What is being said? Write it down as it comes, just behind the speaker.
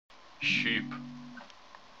sheep,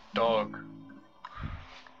 dog,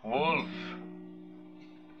 wolf.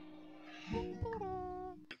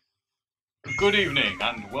 Good evening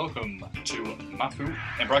and welcome to Maffew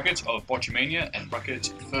in brackets of Botchamania in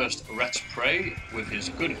brackets first Let's Pray with his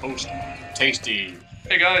good host Tasty.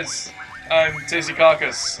 Hey guys, I'm Tasty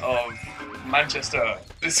Carcass of Manchester.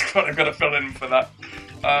 This is what I'm gonna fill in for that.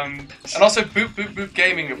 And also Boop Boop Boop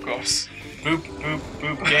Gaming, of course. Boop Boop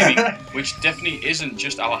Boop Gaming, which definitely isn't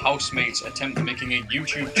just our housemates' attempt at making a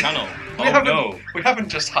YouTube channel. We haven't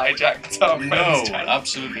just hijacked our friend's channel.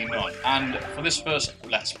 Absolutely not. And for this first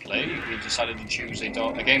Let's Play, we decided to choose a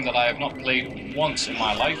game that I have not played once in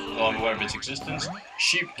my life, though I'm aware of its existence,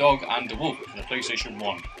 Sheep, Dog and Wolf for the PlayStation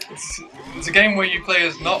 1. It's a game where you play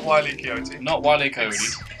as not Wile E. Coyote. Not Wile E. Coyote.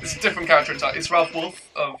 It's a different character type. It's Ralph Wolf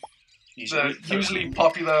of the hugely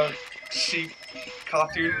popular sheep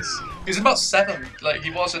cartoons. He's about 7, like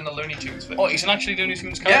he was in the Looney Tunes film. Oh, he's an actually Looney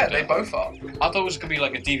Tunes character? Yeah, they both are. I thought it was going to be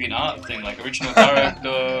like a DeviantArt thing, like original character.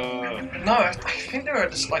 No, I think they were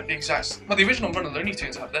just like the exact... Well, the original run of Looney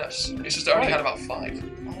Tunes had this. It's just it only had about 5.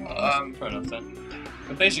 Fair enough then.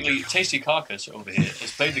 But basically, Tasty Carcass over here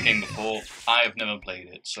has played the game before. I have never played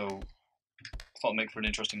it, so I thought it'd make for an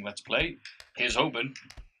interesting Let's Play. Here's hoping.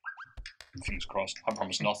 Fingers crossed. I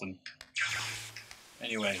promise nothing.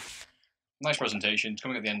 Anyway, nice presentation. It's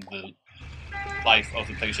coming at the end of the life of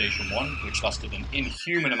the PlayStation 1, which lasted an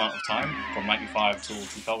inhuman amount of time, from 95 till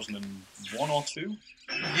 2001 or 2.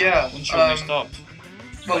 Yeah. I'm sure they stopped.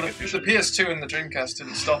 Well, the PS2 and the Dreamcast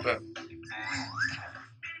didn't stop it. Hello,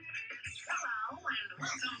 and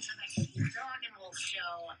welcome to the Dog and Wolf Show,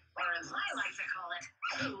 or as I like to call it,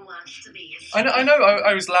 Who Wants to Be a I know.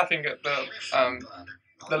 I was laughing at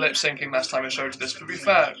the lip syncing last time I showed you this. But to be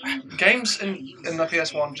fair, games in the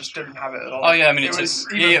PS1 just didn't have it at all. Oh yeah, I mean it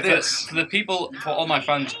for the people, for all my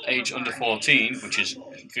fans aged under 14, which is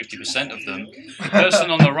 50% of them, the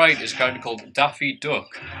person on the right is a guy called Daffy Duck,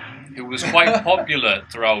 who was quite popular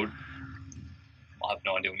throughout. I have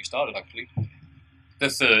no idea when he started actually. The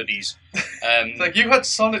 30s. Like you had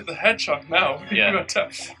Sonic the Hedgehog now. Yeah.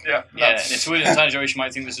 Yeah. And it's weird. An entire generation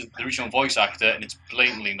might think this is the original voice actor, and it's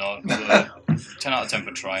blatantly not. 10 out of 10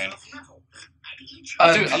 for trying.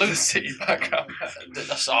 I love the city background.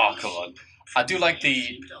 Come on. I do like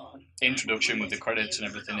the introduction with the credits and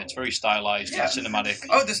everything. It's very stylized and cinematic.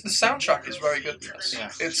 Oh, the soundtrack is very good in this. Yeah.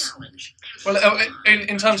 It's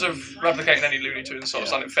in terms of replicating any Looney Tunes sort of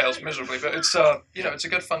sound, it fails miserably. But it's it's a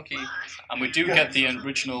good funky. And we do get the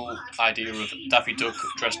original idea of Daffy Duck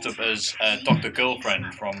dressed up as Dr.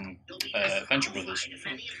 Girlfriend from Venture Brothers.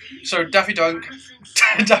 So Daffy Dunk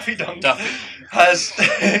has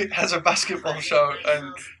a basketball show,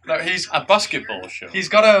 and no, he's a basketball show. He's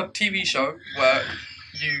got a TV show where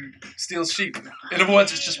you steal sheep. In other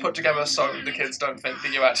words, it's just put together so the kids don't think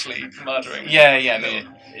that you're actually murdering. Yeah. I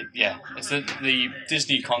mean, it's the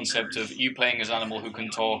Disney concept of you playing as an animal who can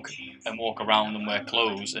talk and walk around and wear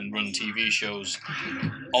clothes and run TV shows.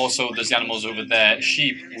 Also, there's the animals over there,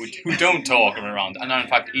 sheep, who don't talk around and are in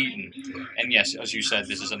fact eaten. And yes, as you said,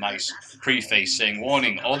 this is a nice preface saying,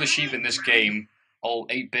 warning, all the sheep in this game, all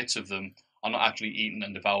 8 bits of them, are not actually eaten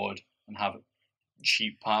and devoured and have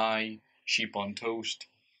sheep pie, sheep on toast,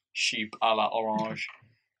 sheep a la orange,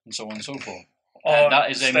 and so on and so forth. And that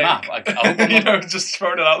is a map. I hope I'm not, just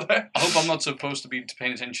throwing it out there. I hope I'm not supposed to be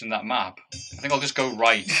paying attention to that map. I think I'll just go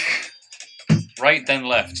right. Right, then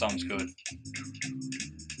left sounds good.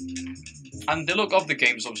 And the look of the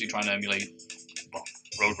game is obviously trying to emulate, well,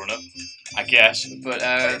 Roadrunner, I guess. But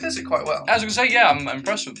it does it quite well. As I was going to say, yeah, I'm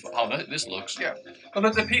impressed with how this looks. Yeah.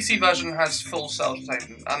 Well, the PC version has full self-tape,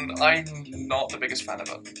 and I'm not the biggest fan of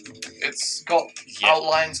it. It's got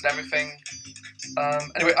outlines and everything.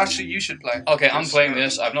 Anyway, actually, you should play. Okay, I'm playing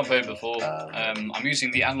this. I've not played it before. I'm using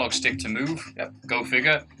the analog stick to move. Yep. Go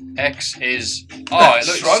figure. X is... Oh,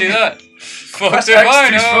 look, see that? Fuck if I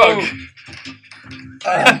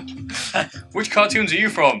know! Which cartoons are you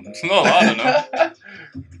from? No, I don't know.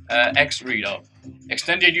 X read up.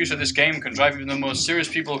 Extended use of this game can drive even the most serious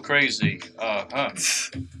people crazy.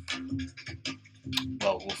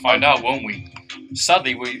 Well, we'll find out, won't we?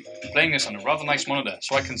 Sadly, we're playing this on a rather nice monitor,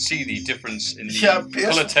 so I can see the difference in the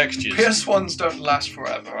colour textures. PS1s don't last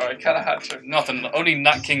forever, I kind of had to. Nothing, only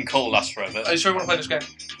Nat King Cole lasts forever. Are you sure you want to play this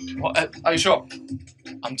game? What? Are you sure?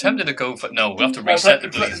 I'm tempted to go for... No, we'll have to reset the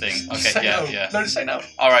bloody thing. Okay, yeah. No, just say no.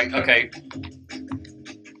 Alright, okay.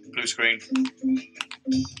 Blue screen.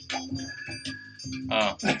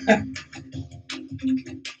 Oh.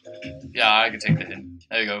 Yeah, I can take the hint.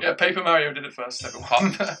 There you go. Yeah, Paper Mario did it first,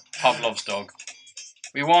 everyone. Pavlov's dog.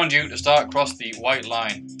 We warned you to start across the white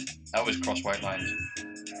line. That was cross white lines.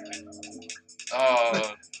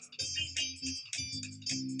 Oh.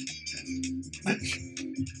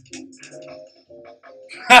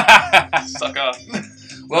 Sucker.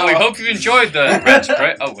 Well, we hope you enjoyed the red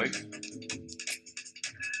spray. Oh, wait.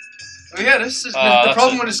 Oh, yeah, this is the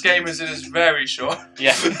problem with this game is it is very short.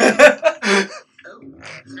 Yeah. Oh,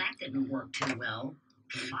 that didn't work too well.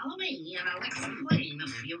 Follow me and I'll explain a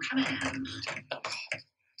few commands.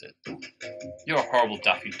 You're a horrible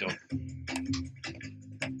Daffy Duck.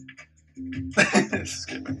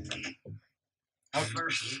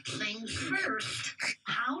 First things first,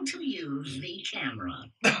 how to use the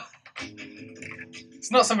camera.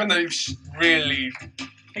 It's not something that you really...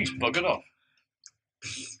 He's buggered off.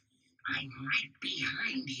 I'm right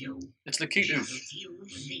behind you. It's the key to. Just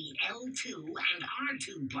use the L2 and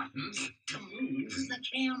R2 buttons to move the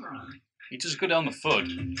camera. He does good on the foot.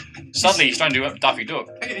 Sadly, he's trying to do Daffy Duck.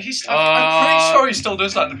 I'm pretty sure he still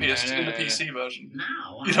does that in the PC version.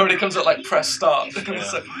 Now, You know when it comes up like press start.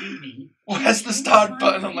 It's like, where's the start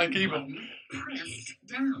button on my keyboard? Press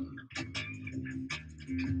down.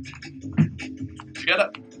 Did you get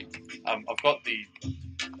it? I've got the.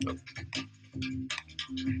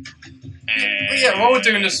 But yeah, while we're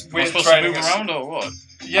doing this Am I weird supposed to training, move around or what?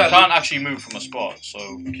 yeah, I can't actually move from a spot, so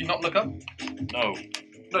can you not look up? no.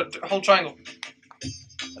 No, hold triangle.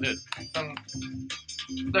 I did.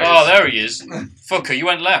 There There he is. Fucker, you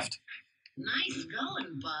went left. Nice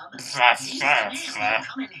going, Bub. These These commands will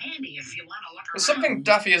come in handy if you want to look There's around. something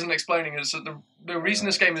Daffy isn't explaining is that the reason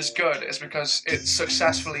this game is good is because it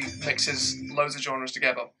successfully mixes loads of genres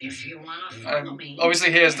together. If you want to follow me,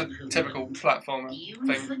 Obviously, here's the typical platformer use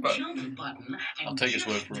thing, the but jump button and I'll take his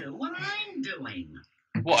word just for it. do what I'm doing.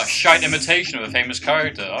 What a shite imitation of a famous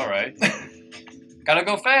character. Alright. Gotta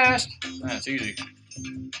go fast. That's easy.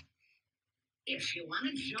 If you want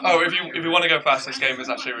to jump if you want to go fast, this game is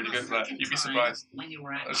actually really good for that. You'd be surprised. When you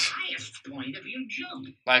were at the highest point of your jump.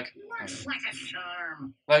 Like Works like a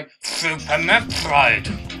charm. Superman Pride.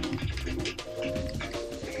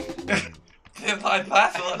 If I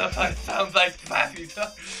baffle and if I sound like Maffew.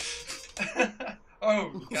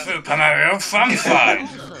 Oh, Super Mario Fun Fight.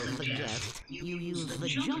 Also suggest you use the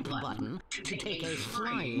jump button to take a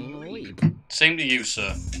flying leap. Same to you,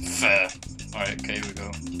 sir. Fair. Alright, okay, here we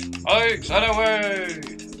go. Alex, out of the way!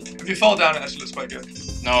 If you fall down, it actually looks quite good.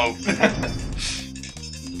 No. Look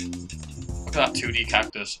at that 2D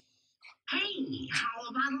cactus. Hey, how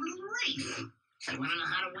about a little race? So want to know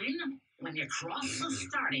how to win? When you cross the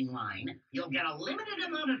starting line, you'll get a limited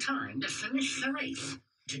amount of time to finish the race.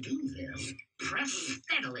 To do this, press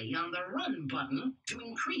steadily on the run button to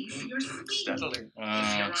increase your speed. Steadily.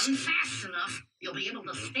 If you run fast enough, you'll be able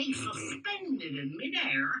to stay suspended in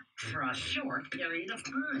midair for a short period of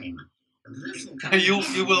time. This will come You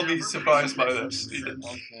will be over surprised by this.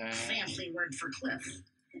 Okay. fancy word for cliff.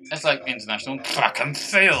 That's like international track and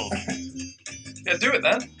field. Yeah, do it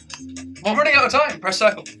then. We're running out of time. Press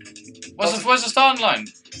circle. Where's the starting line?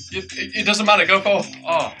 It doesn't matter. Go for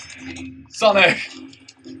Oh. Sonic.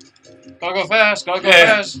 Gotta go fast,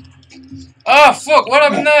 fast. Oh, fuck, what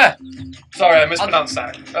happened there? Sorry, I mispronounced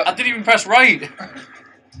that. I didn't even press right.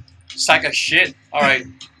 Sack of shit. Alright.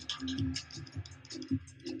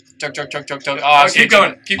 Chug. Oh, I see. Keep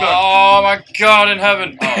going. Keep going. Oh my god in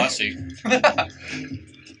heaven. Oh, I see.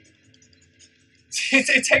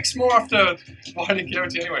 It takes more after Winding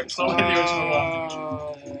Coyote anyway. It's not like the original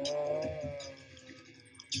one.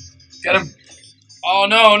 Get him. Oh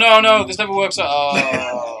no, this never works out.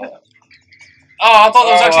 Oh. Oh, I thought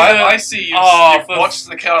that was actually I see you've watched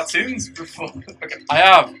the cartoons before. Okay. I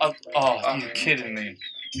have. You're kidding me.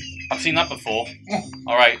 I've seen that before.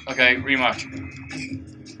 Alright, okay, rematch.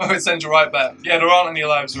 Oh, it sends you right back. Yeah, there aren't any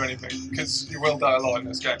lives or anything, because you will die a lot in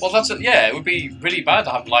this game. Well, that's it. Yeah, it would be really bad to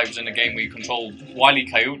have lives in a game where you control Wile E.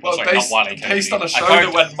 Coyote. Well, sorry, not Wile E. Coyote. based on a show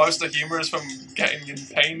that went most of the humour is from getting in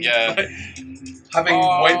pain. Yeah. Like, having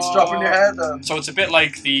weights drop on your head. So it's a bit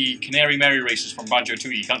like the Canary Mary races from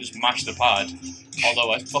Banjo-Tooie. You can't just mash the pad.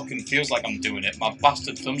 Although it fucking feels like I'm doing it. My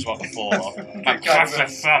bastard thumb's about to fall off. My bastard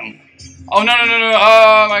thumb. Oh no!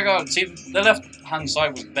 Oh my god! See, the left hand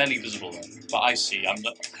side was barely visible, but I see. I'm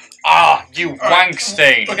the. You wank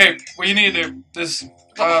stain! Okay, what you need to do is.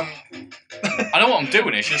 I know what I'm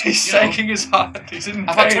doing. It's just He's shaking his heart. He's in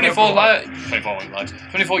I've had pain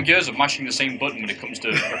 24 years of mashing the same button when it comes to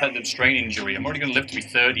repetitive strain injury. I'm already going to live to be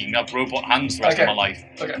 30 and have robot hands the rest of my life.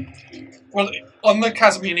 Okay. Well, on the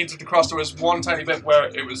chasm you needed to cross, there was one tiny bit where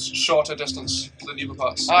it was shorter distance than the other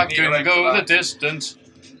parts. I can go the distance.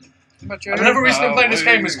 Another reason I'm playing this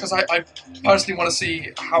game is because I personally want to see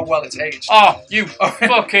how well it's aged. Oh, you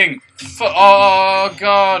fucking... oh,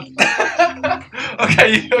 God.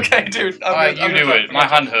 Okay, dude. Alright, you do it. My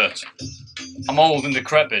hand hurts. I'm old and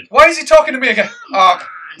decrepit. Why is he talking to me again?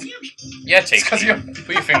 Yeah, take because it.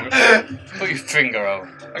 Put your finger out.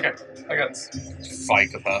 Okay. I guess.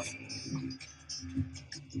 Psychopath.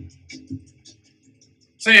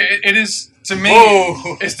 See, it is, to me,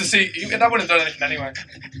 Whoa! it's to see, that wouldn't have done anything anyway.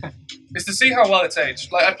 It's to see how well it's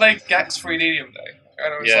aged. Like, I played Gex 3D the other day,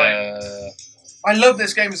 and it was like, I loved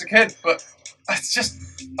this game as a kid, but it's just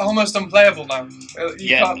almost unplayable now. You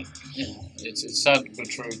can't. It's sad but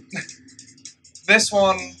true. This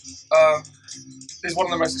one is one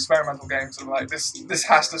of the most experimental games. I'm like, this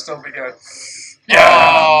has to still be good.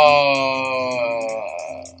 Yeah! Oh.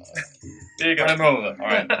 There you go. I'm over.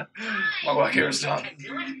 Alright. My work here is done.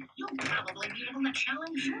 You'll probably be able to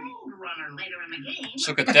challenge Roadrunner later in the game.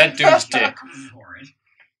 Suck a dead dude's dick. For it.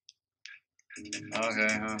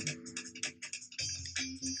 Okay.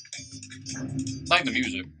 Like the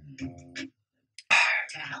music.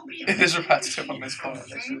 It is repetitive on this part.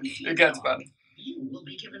 It gets better. You will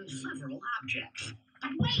be given several objects.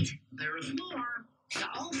 But wait, there's more. You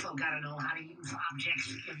also gotta know how to use objects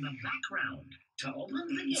in the background. To open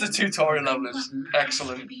the game, The tutorial level is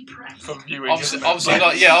excellent for viewing. Obviously that's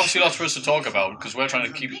for us to talk about, because we're trying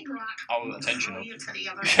to keep our attention up.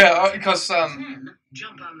 Yeah, because I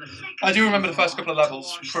do remember the first couple of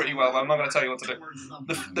levels pretty well, but I'm not going to tell you what to do.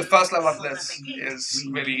 The first level after this is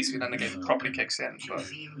really easy, and then the game properly kicks in. But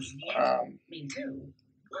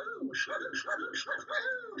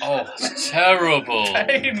oh, it's terrible.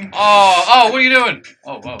 Pain. Oh, what are you doing?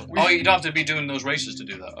 Oh, wow. Oh, you don't have to be doing those races to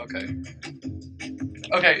do that. Okay.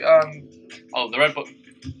 Okay, oh, the red button.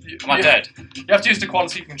 Am I dead? You have to use the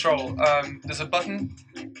quality control. There's a button.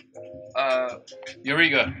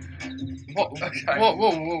 Eureka. What? Okay. Whoa.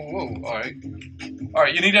 Alright.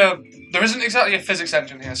 Alright, you need there isn't exactly a physics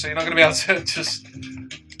engine here, so you're not going to be able to just...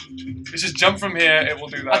 You just jump from here, it will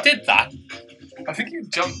do that. I did that. I think you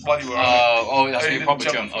jumped while you were oh, it has to be a didn't proper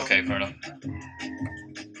jump. jump. Okay, fair enough.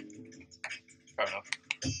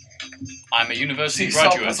 I'm a university See, solve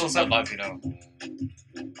graduate. puzzles Not up. life, you know.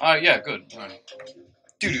 Alright, yeah, good. Alright.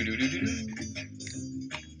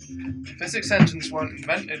 Physics engines weren't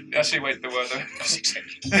invented. Actually, wait, they were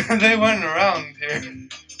though. They weren't around here.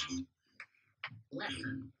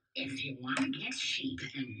 Listen, if you want to get sheep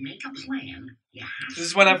and make a plan, you have This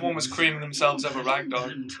is when everyone was creaming themselves over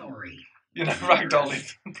Ragdoll. inventory. You know, Ragdoll.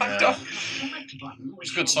 Ragdoll. Select button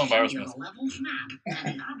It's a good song by shows you Aerosmith. the levels map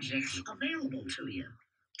and the objects available to you.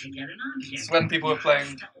 To get an object, It's when people were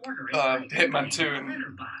playing Hitman 2 and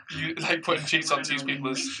letterbox. you like putting cheats on to use people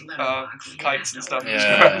as kites and stuff.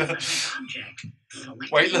 Yeah.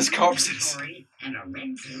 Weightless corpses. And a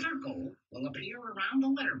red circle will appear around the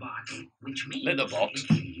letterbox, which means Litter box?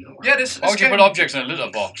 Yeah, this Why would you game- put objects in a litter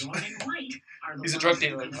box? He's a drug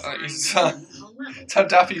dealer. He's Ted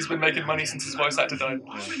Daffy's been making money since his voice actor died.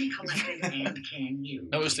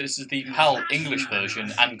 Notice this is the PAL English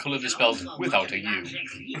version and coloured is spelled without a U.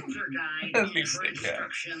 At least they care.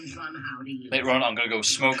 Later on, I'm going to go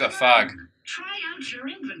smoke a fag. Try out your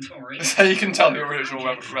inventory. So you can tell the original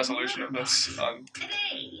resolution of this.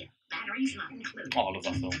 Today, batteries not included. Oh, I love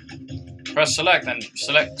that film. Press select and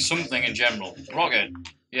select something in general. Rocket.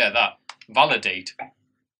 Yeah, that. Validate.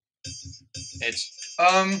 It's...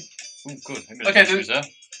 Ooh, good. Maybe Okay, there's there.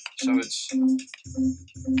 So it's...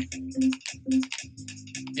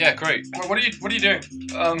 Yeah, great. What are you doing?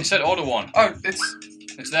 It said order one. Oh, it's...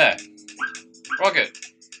 It's there. Rocket.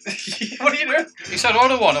 What are you doing? He said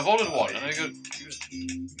order one. I've ordered one. And I go...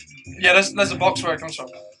 Yeah, there's a box where it comes from.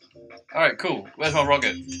 Alright, cool. Where's my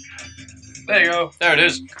rocket? There you go. There it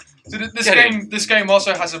is. So this Get game, this game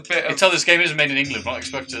also has a bit You can of. tell this game isn't made in England. Not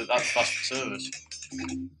expected that fast service.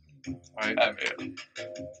 Alright. I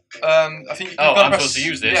think you've Oh, got I'm press, supposed to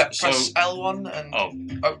use this, Yeah, so- press L1 and. Oh.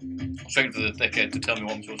 I was waiting for the dickhead to tell me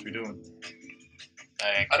what I'm supposed to be doing.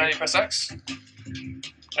 Thank And then you. you press X.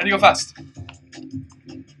 And you go fast.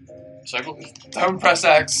 Circle? Don't press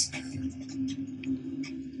X.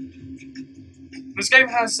 This game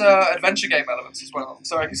has adventure game elements as well,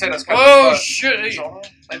 so I can say that's kind Oh, of shit! genre,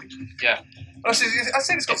 maybe. Yeah. I'd say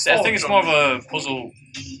it's got. I think it's more of a puzzle.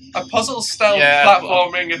 a puzzle stealth Yeah,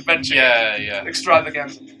 platforming adventure. Yeah.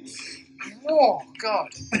 Extravaganza. Oh, God.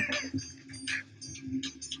 This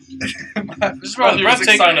is Well, rather he was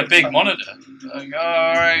breathtaking on a excited. big monitor. Like,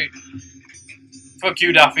 alright. Fuck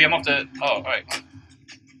you, Daffy. I'm off to. Oh, alright.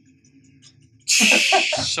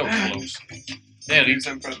 So close. Nearly. Leaves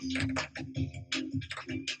him for-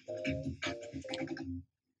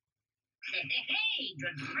 Hey,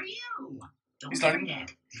 good for you. Don't He's not even-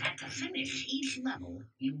 forget that to finish each level,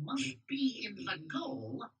 you must be in the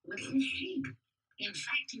goal with the sheep. In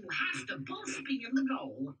fact, you have to both be in the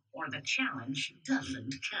goal, or the challenge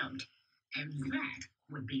doesn't count. And that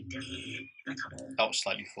would be despicable. That was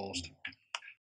slightly forced.